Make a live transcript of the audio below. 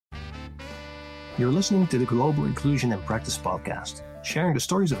You're listening to the Global Inclusion and Practice podcast, sharing the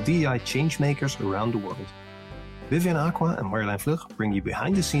stories of DEI changemakers around the world. Vivian Aqua and Marjolijn Vlug bring you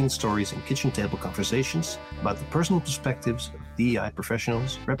behind-the-scenes stories and kitchen table conversations about the personal perspectives of DEI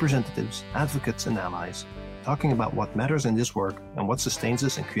professionals, representatives, advocates, and allies, talking about what matters in this work and what sustains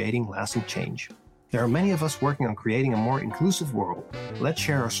us in creating lasting change. There are many of us working on creating a more inclusive world. Let's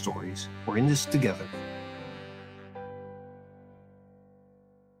share our stories. We're in this together.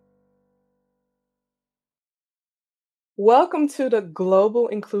 Welcome to the Global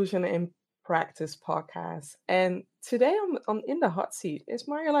Inclusion in Practice podcast. And today I'm in the hot seat. It's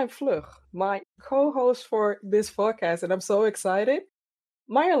Marjolijn Vlug, my co-host for this podcast, and I'm so excited.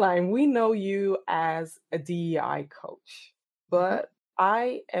 Marjolijn, we know you as a DEI coach, but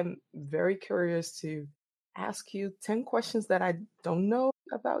I am very curious to ask you 10 questions that I don't know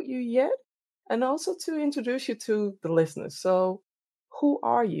about you yet, and also to introduce you to the listeners. So, who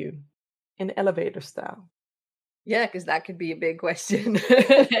are you in elevator style? Yeah, because that could be a big question.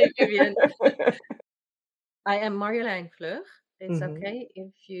 Hey, Vivian. I am Marjolijn Vlug. It's okay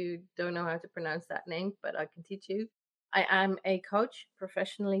if you don't know how to pronounce that name, but I can teach you. I am a coach,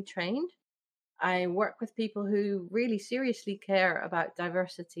 professionally trained. I work with people who really seriously care about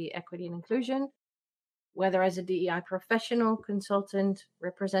diversity, equity, and inclusion, whether as a DEI professional, consultant,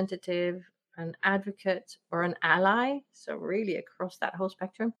 representative, an advocate, or an ally. So really across that whole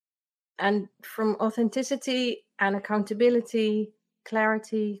spectrum. And from authenticity and accountability,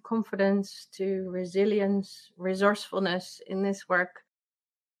 clarity, confidence to resilience, resourcefulness in this work,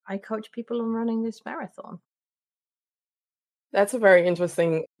 I coach people on running this marathon. That's a very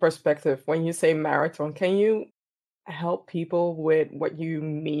interesting perspective. When you say marathon, can you help people with what you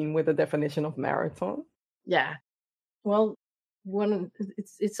mean with the definition of marathon? Yeah. Well,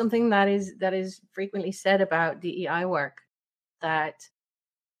 it's something that is frequently said about DEI work, that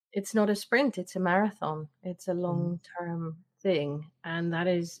it's not a sprint, it's a marathon. It's a long-term thing. And that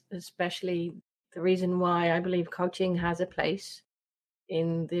is especially the reason why I believe coaching has a place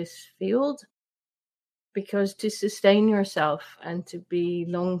in this field, because to sustain yourself and to be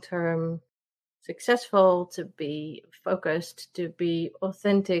long-term successful, to be focused, to be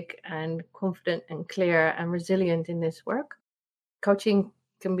authentic and confident and clear and resilient in this work, coaching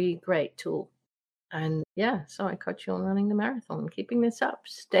can be a great tool. And yeah, so I coach you on running the marathon, keeping this up,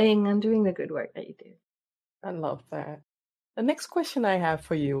 staying and doing the good work that you do. I love that. The next question I have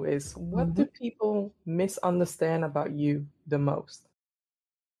for you is, what do people misunderstand about you the most?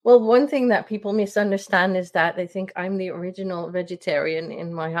 Well, one thing that people misunderstand is that they think I'm the original vegetarian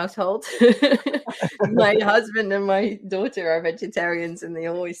in my household. My husband and my daughter are vegetarians, and they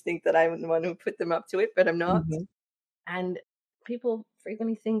always think that I'm the one who put them up to it, but I'm not. And people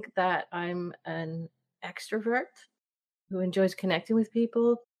frequently think that I'm an extrovert who enjoys connecting with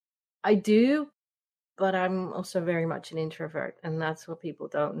people. I do, but I'm also very much an introvert. And that's what people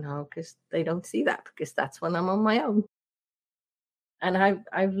don't know, because they don't see that, because that's when I'm on my own. And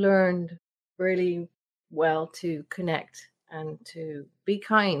I've learned really well to connect and to be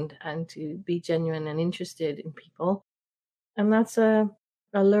kind and to be genuine and interested in people. And that's a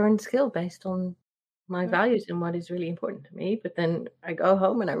learned skill based on my values and what is really important to me. But then I go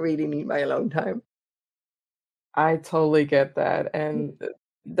home and I really need my alone time. I totally get that. And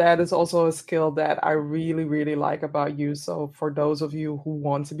that is also a skill that I really, really like about you. So for those of you who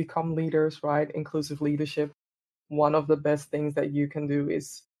want to become leaders, right, inclusive leadership, one of the best things that you can do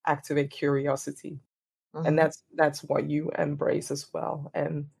is activate curiosity. And that's what you embrace as well.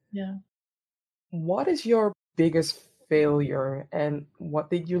 And what is your biggest failure and what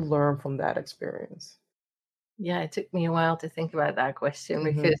did you learn from that experience? Yeah, it took me a while to think about that question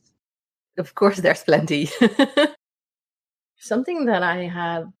because, of course, there's plenty. Something that I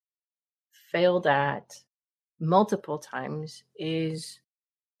have failed at multiple times is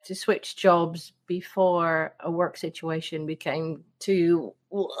to switch jobs before a work situation became too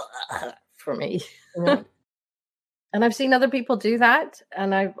for me. And I've seen other people do that,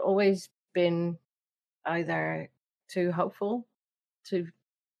 and I've always been either too hopeful to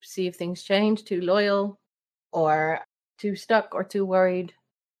see if things change, too loyal, or too stuck or too worried.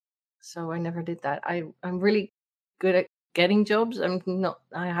 So I never did that. I'm really good at getting jobs.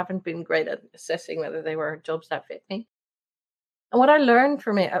 I haven't been great at assessing whether they were jobs that fit me. And what I learned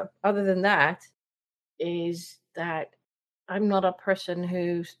from it, other than that, is that I'm not a person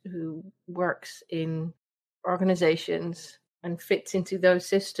who works in organizations and fits into those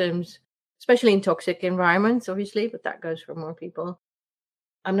systems, especially in toxic environments, obviously, but that goes for more people.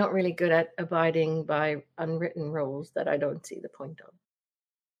 I'm not really good at abiding by unwritten rules that I don't see the point of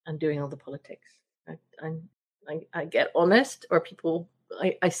and doing all the politics. I get honest, or people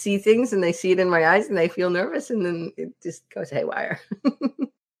I see things and they see it in my eyes and they feel nervous and then it just goes haywire.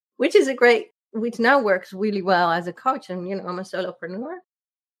 Which now works really well as a coach. And, I'm a solopreneur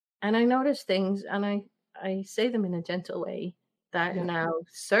and I notice things and I say them in a gentle way that now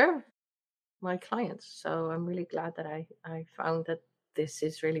serve my clients. So I'm really glad that I found that this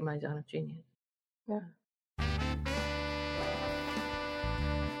is really my zone of genius. Yeah.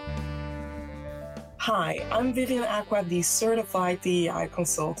 Hi, I'm Vivian Aqua, the certified DEI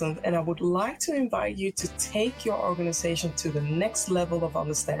consultant, and I would like to invite you to take your organization to the next level of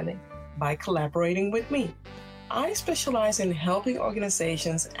understanding by collaborating with me. I specialize in helping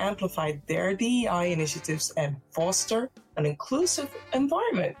organizations amplify their DEI initiatives and foster an inclusive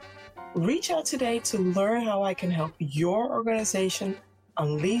environment. Reach out today to learn how I can help your organization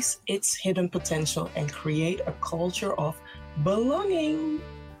unleash its hidden potential and create a culture of belonging.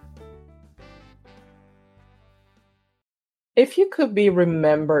 If you could be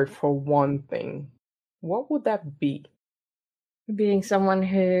remembered for one thing, what would that be? Being someone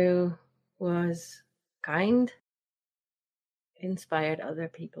who was kind, inspired other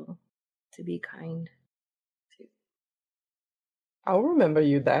people to be kind too. I'll remember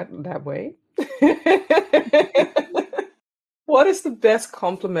you that way. What is the best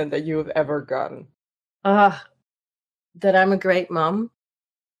compliment that you have ever gotten? That I'm a great mom.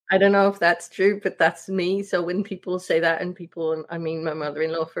 I don't know if that's true, but that's me. So when people say that and I mean, my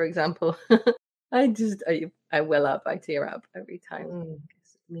mother-in-law, for example, I well up, I tear up every time.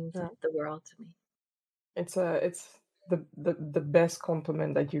 Because it means the world to me. It's the best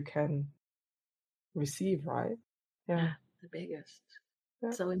compliment that you can receive, right? Yeah, the biggest.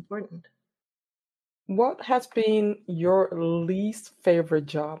 Yeah. So important. What has been your least favorite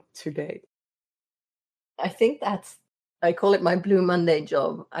job to date? I think I call it my Blue Monday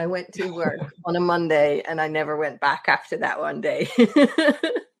job. I went to work on a Monday and I never went back after that one day.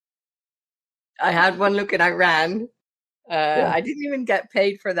 I had one look and I ran. I didn't even get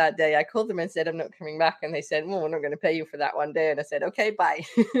paid for that day. I called them and said, I'm not coming back. And they said, well, we're not going to pay you for that one day. And I said, okay, bye.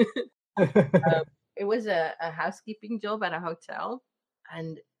 It was a housekeeping job at a hotel.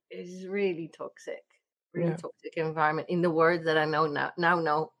 And it's really toxic environment in the words that I now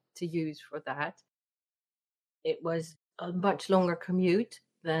know to use for that. It was a much longer commute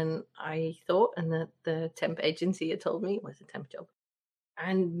than I thought. And the temp agency had told me it was a temp job.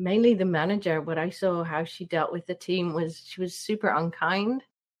 And mainly the manager, what I saw how she dealt with the team she was super unkind,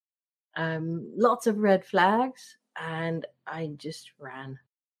 lots of red flags, and I just ran.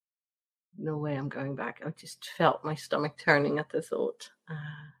 No way I'm going back. I just felt my stomach turning at the thought.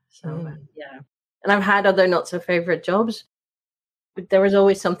 Yeah. And I've had other not so favorite jobs, but there was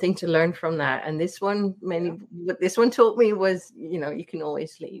always something to learn from that. And this one, what this one taught me was, you can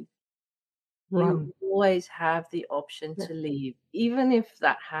always leave. You always have the option to leave. Even if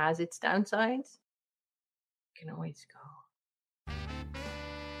that has its downsides, you can always go.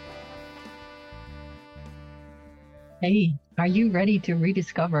 Hey, are you ready to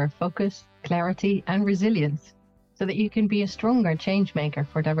rediscover focus, clarity, and resilience so that you can be a stronger change maker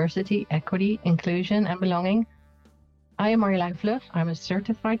for diversity, equity, inclusion, and belonging? I am Marjolijn Vlug. I'm a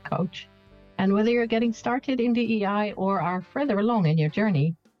certified coach. And whether you're getting started in DEI or are further along in your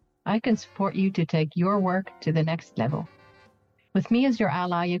journey, I can support you to take your work to the next level. With me as your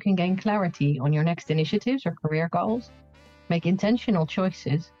ally, you can gain clarity on your next initiatives or career goals, make intentional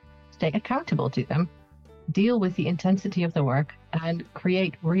choices, stay accountable to them, deal with the intensity of the work, and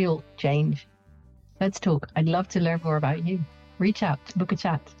create real change. Let's talk. I'd love to learn more about you. Reach out, book a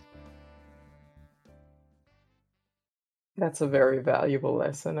chat. That's a very valuable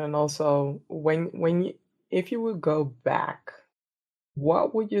lesson. And also, if you would go back,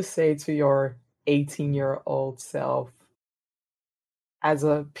 what would you say to your 18-year-old self as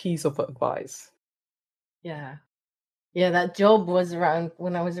a piece of advice? Yeah, that job was around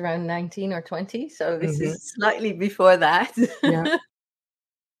when I was around 19 or 20. So this is slightly before that. Yeah.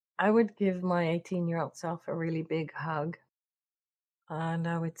 I would give my 18-year-old self a really big hug. And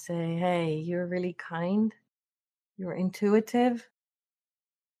I would say, hey, you're really kind. You're intuitive.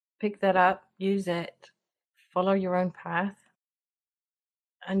 Pick that up, use it, follow your own path,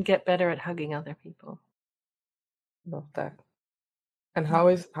 and get better at hugging other people. Love that. And how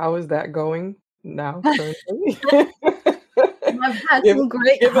is that going now currently? I've had some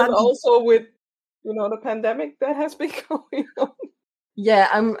great given hugs. Also with the pandemic that has been going on. Yeah,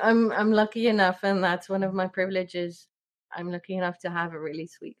 I'm lucky enough, and that's one of my privileges. I'm lucky enough to have a really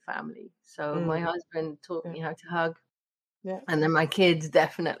sweet family. So my husband taught me how to hug. Yeah. And then my kids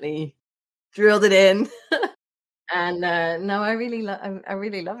definitely drilled it in. And no, I really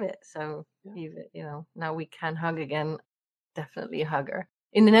love it. So even now we can hug again. Definitely a hugger.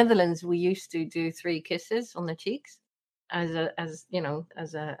 In the Netherlands, we used to do 3 kisses on the cheeks as a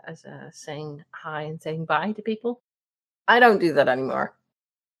saying hi and saying bye to people. I don't do that anymore.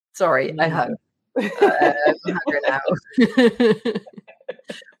 Sorry, I hug. I'm a hugger now.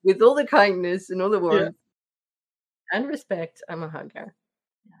 With all the kindness and all the warmth and respect, I'm a hugger.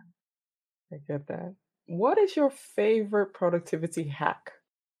 I get that. What is your favorite productivity hack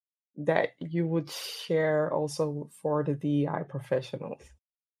that you would share also for the DEI professionals?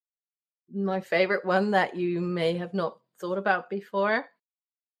 My favorite one that you may have not thought about before,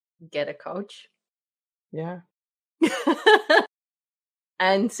 get a coach. Yeah.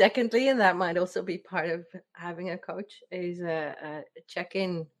 And secondly, and that might also be part of having a coach, is a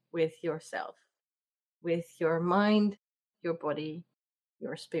check-in with yourself, with your mind, your body,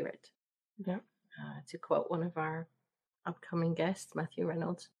 your spirit. Yeah. To quote one of our upcoming guests, Matthew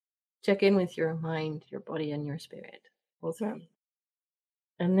Reynolds, check in with your mind, your body, and your spirit. All 3. Yeah.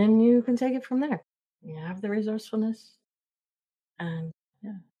 And then you can take it from there. You have the resourcefulness. And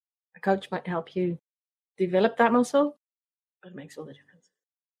a coach might help you develop that muscle, but it makes all the difference.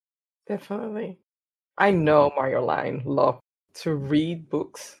 Definitely. I know Marjolijn loves to read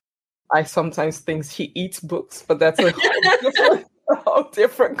books. I sometimes think she eats books, but that's a whole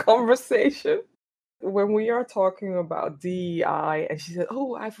different conversation. When we are talking about DEI and she said,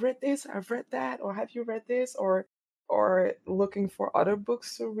 oh, I've read this, I've read that, or have you read this, or looking for other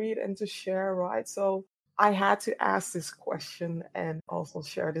books to read and to share, right? So I had to ask this question and also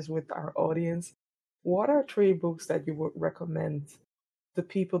share this with our audience. What are 3 books that you would recommend the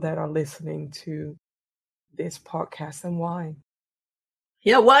people that are listening to this podcast, and why?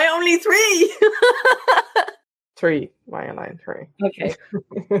 Yeah, why only 3? 3, Marjolijn, 3. Okay.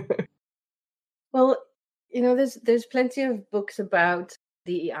 Well, there's plenty of books about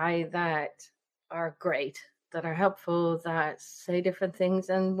DEI that are great, that are helpful, that say different things.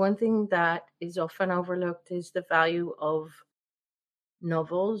 And one thing that is often overlooked is the value of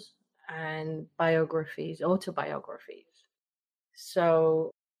novels and biographies, autobiographies.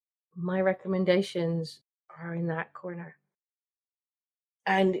 So my recommendations are in that corner.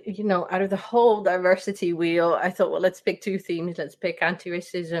 And, out of the whole diversity wheel, I thought, well, let's pick 2 themes. Let's pick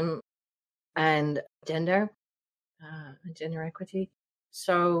anti-racism and gender equity.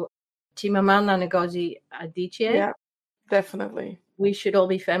 So Chimamanda Ngozi Adichie. Yeah, definitely. We should all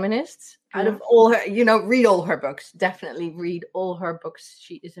be feminists. Out of all her, read all her books. Definitely read all her books.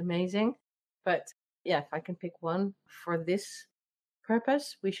 She is amazing. But yeah, if I can pick one for this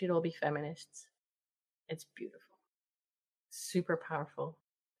purpose, we should all be feminists. It's beautiful. Super powerful.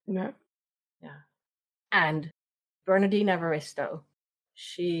 Yeah. And Bernardine Evaristo.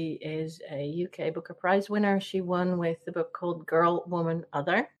 She is a UK Booker Prize winner. She won with the book called Girl, Woman,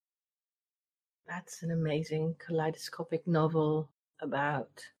 Other. That's an amazing kaleidoscopic novel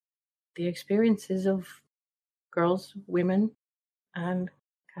about the experiences of girls, women, and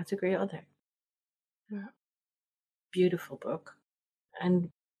category other. Yeah. Beautiful book. And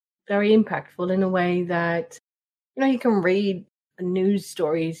very impactful in a way that, you can read news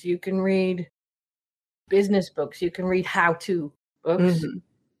stories, you can read business books, you can read how-to books. Mm-hmm.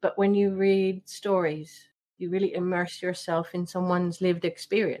 But when you read stories, you really immerse yourself in someone's lived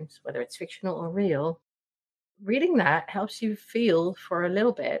experience, whether it's fictional or real. Reading that helps you feel for a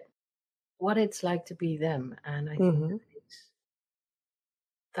little bit what it's like to be them. And I think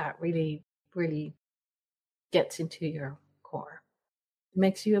that really, really gets into your core. It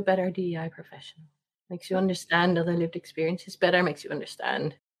makes you a better DEI professional. Makes you understand other lived experiences better, makes you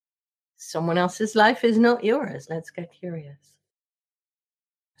understand someone else's life is not yours. Let's get curious.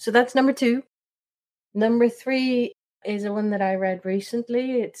 So that's number 2. Number 3 is the one that I read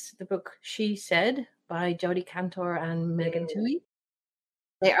recently. It's the book She Said by Jodi Kantor and Megan Twohey.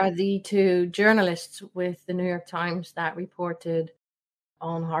 They are the 2 journalists with the New York Times that reported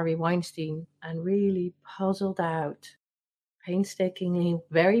on Harvey Weinstein and really puzzled out painstakingly,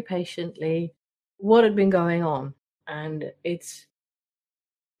 very patiently, what had been going on. And it's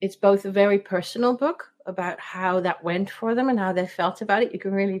both a very personal book about how that went for them and how they felt about it. You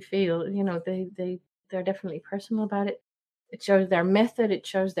can really feel, they're definitely personal about it. It shows their method. It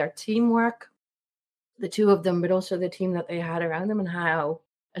shows their teamwork, the 2 of them, but also the team that they had around them and how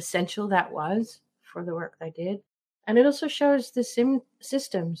essential that was for the work they did. And it also shows the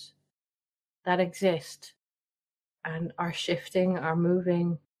systems that exist and are shifting, are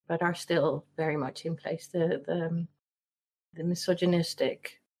moving, but are still very much in place. The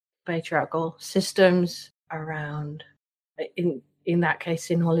misogynistic, patriarchal systems around, in that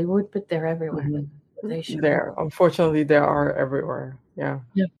case in Hollywood, but they're everywhere. Mm-hmm. Unfortunately, they are everywhere.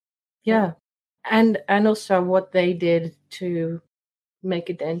 Yeah. And also what they did to make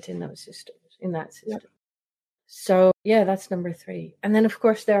a dent in those systems, in that system. Yeah. So yeah, that's number 3. And then of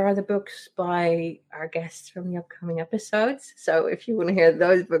course there are the books by our guests from the upcoming episodes. So if you want to hear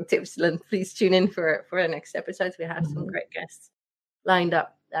those book tips, then please tune in for the next episodes. We have some great guests lined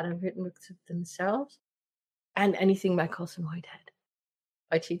up that have written books themselves. And anything by Colson Whitehead.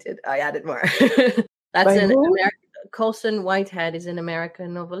 I cheated. I added more. That's an Colson Whitehead is an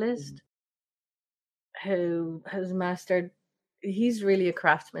American novelist who has mastered. He's really a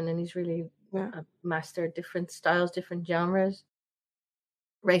craftsman, and he's really mastered different styles, different genres.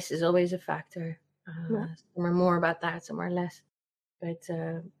 Race is always a factor. Some are more about that, some are less. But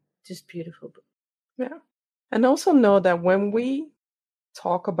just beautiful book. Yeah. And also know that when we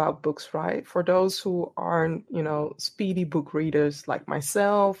talk about books, right, for those who aren't, speedy book readers like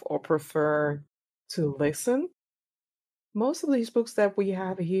myself or prefer to listen, most of these books that we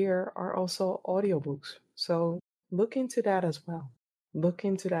have here are also audiobooks. So look into that as well.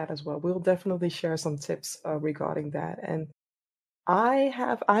 We'll definitely share some tips regarding that. And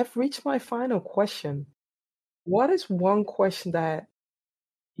I've reached my final question. What is one question that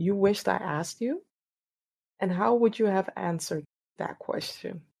you wished I asked you? And how would you have answered that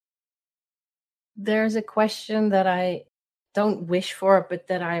question? There's a question that I don't wish for, but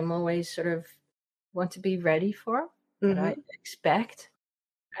that I'm always sort of want to be ready for, that I expect.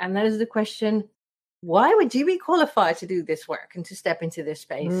 And that is the question, why would you be qualified to do this work and to step into this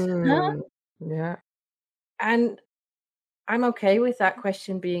space? Yeah. And I'm okay with that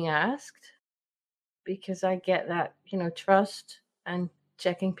question being asked, because I get that, trust and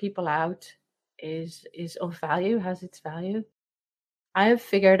checking people out is of value, has its value. I have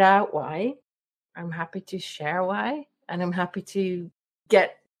figured out why. I'm happy to share why, and I'm happy to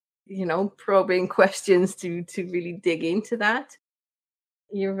get, probing questions to really dig into that.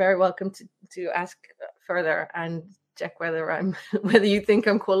 You're very welcome to ask further and check whether you think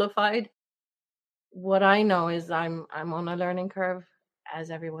I'm qualified. What I know is I'm on a learning curve,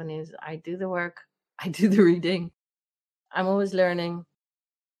 as everyone is. I do the work, I do the reading. I'm always learning.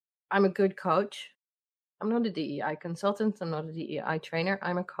 I'm a good coach. I'm not a DEI consultant. I'm not a DEI trainer.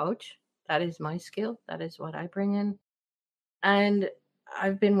 I'm a coach. That is my skill. That is what I bring in. And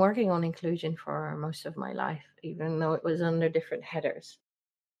I've been working on inclusion for most of my life, even though it was under different headers.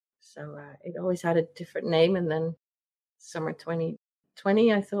 So it always had a different name. And then summer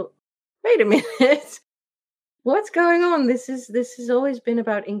 2020, I thought, wait a minute, what's going on? This has always been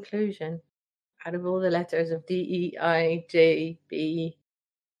about inclusion. Out of all the letters of DEI, J, B,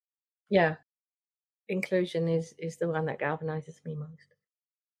 yeah, inclusion is the one that galvanizes me most.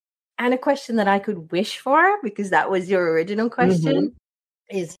 And a question that I could wish for, because that was your original question,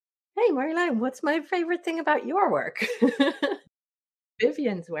 is, hey, Marjolijn, what's my favorite thing about your work?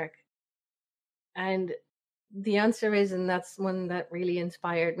 Vivian's work. And the answer is, and that's one that really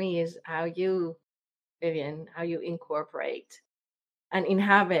inspired me, is how you, Vivian, how you incorporate and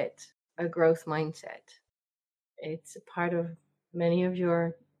inhabit a growth mindset. It's a part of many of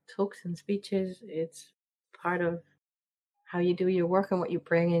your talks and speeches. It's part of how you do your work and what you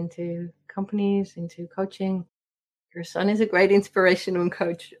bring into companies, into coaching. Your son is a great inspiration on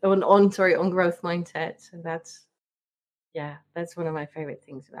growth mindset. So that's one of my favorite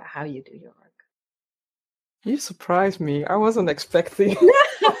things about how you do your work. You surprised me. I wasn't expecting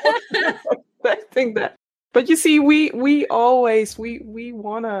that. But you see, we always we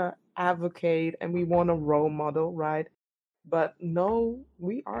want to advocate and we want to role model, right? But no,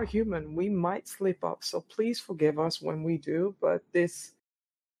 we are human. We might slip up. So please forgive us when we do. But this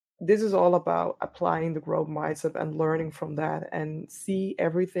is all about applying the growth mindset and learning from that, and see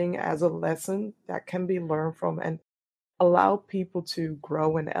everything as a lesson that can be learned from, and allow people to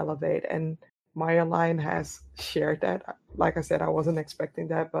grow and elevate. And Marjolijn has shared that. Like I said, I wasn't expecting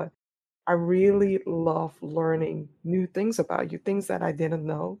that, but I really love learning new things about you, things that I didn't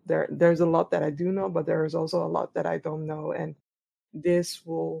know. There's a lot that I do know, but there is also a lot that I don't know. And this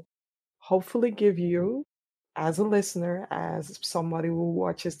will hopefully give you, as a listener, as somebody who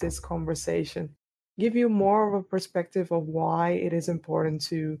watches this conversation, give you more of a perspective of why it is important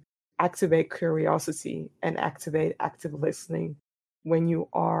to activate curiosity and activate active listening when you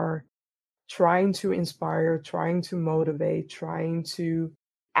are trying to inspire, trying to motivate, trying to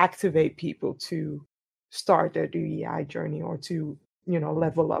activate people to start their DEI journey, or to,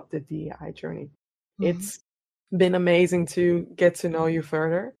 level up the DEI journey. It's been amazing to get to know you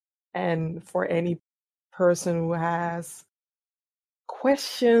further. And for any person who has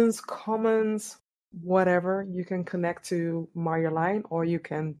questions, comments, whatever, you can connect to Marjolijn, or you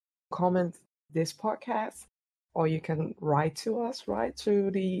can comment this podcast, or you can write to us, right,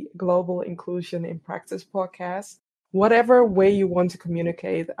 to the Global Inclusion in Practice podcast whatever way you want to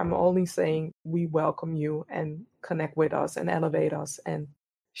communicate, I'm only saying we welcome you and connect with us and elevate us and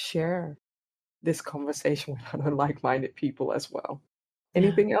share this conversation with other like-minded people as well.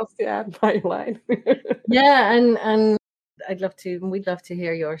 Anything else to add, Marjolijn? Yeah, and we'd love to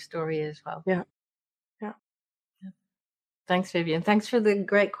hear your story as well. Yeah. Thanks, Vivian. Thanks for the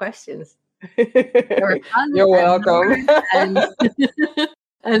great questions. You're welcome.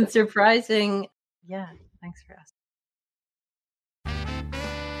 And surprising. Yeah, thanks for asking.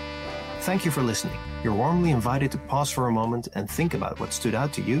 Thank you for listening. You're warmly invited to pause for a moment and think about what stood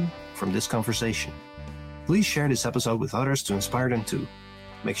out to you from this conversation. Please share this episode with others to inspire them too.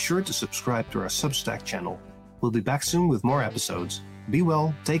 Make sure to subscribe to our Substack channel. We'll be back soon with more episodes. Be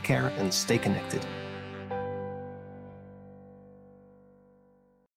well, take care, and stay connected.